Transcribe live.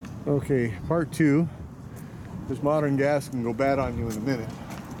Okay, part two. This modern gas can go bad on you in a minute.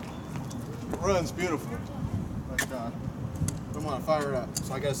 It runs beautiful, but I'm gonna fire it up.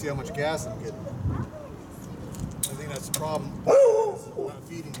 So I gotta see how much gas I'm getting. I think that's the problem. I'm not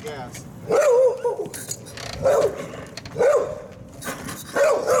feeding gas.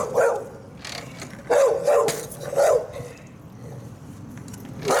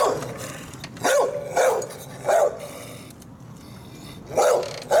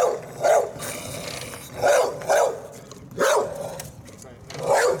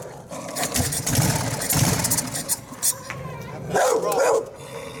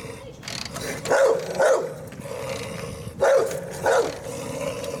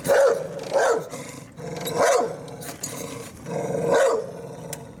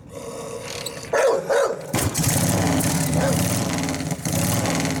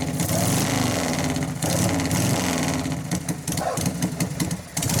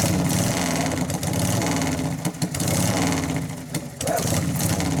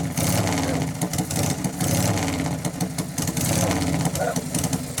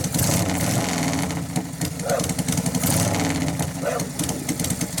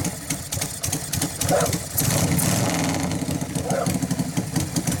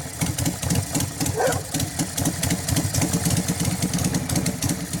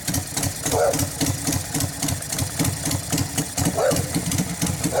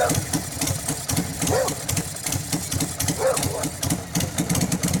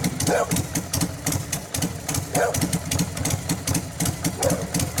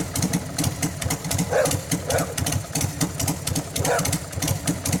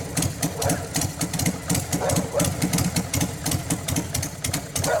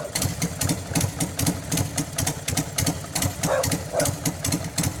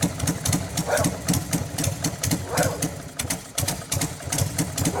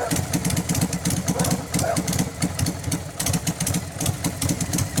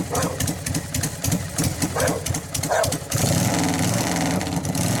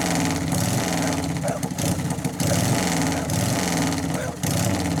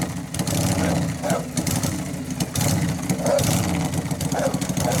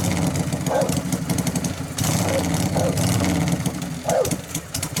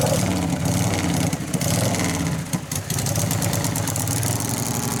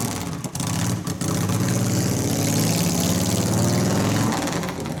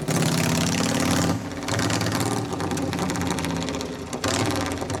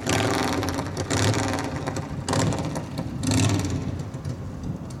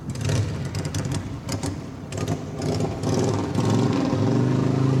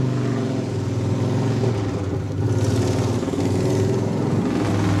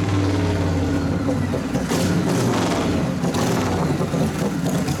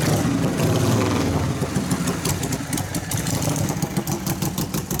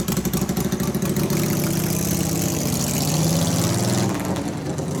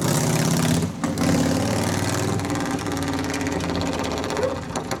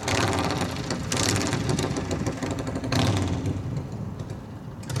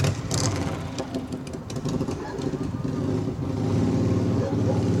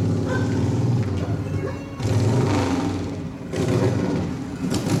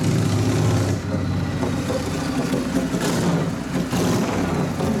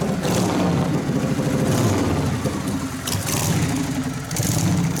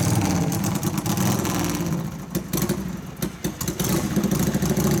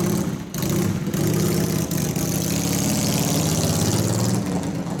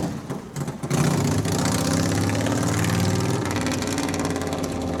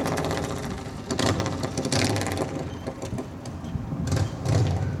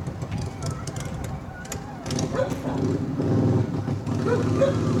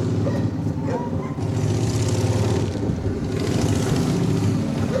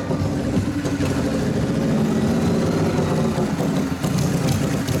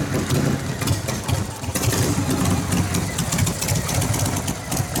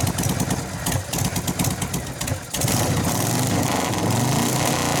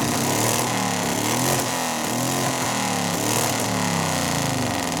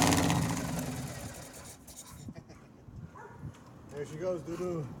 There she goes,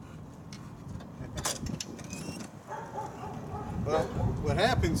 doo-doo. Well, what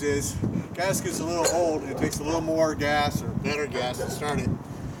happens is, gas gets a little old, and it takes a little more gas, or better gas, to start it.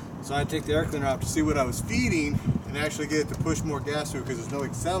 So I take the air cleaner out to see what I was feeding, and actually get it to push more gas through, because there's no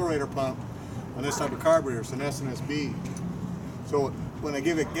accelerator pump on this type of carburetor, it's an S&SB. So when I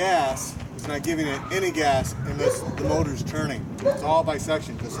give it gas, It's not giving it any gas unless the motor's turning. It's all by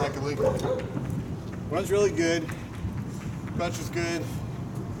section, just like a Lincoln. Runs really good. Clutch is good.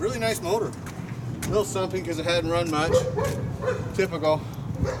 Really nice motor. A little thumping because it hadn't run much. Typical.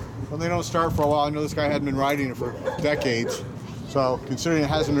 When they don't start for a while, I know this guy hadn't been riding it for decades. So considering it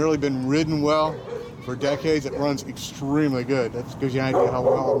hasn't really been ridden well for decades, it runs extremely good. That gives you an idea how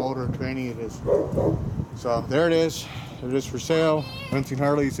well a motor training it is. So there it is. It is for sale.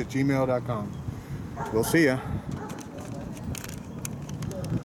 HuntingHarleys@gmail.com. We'll see ya.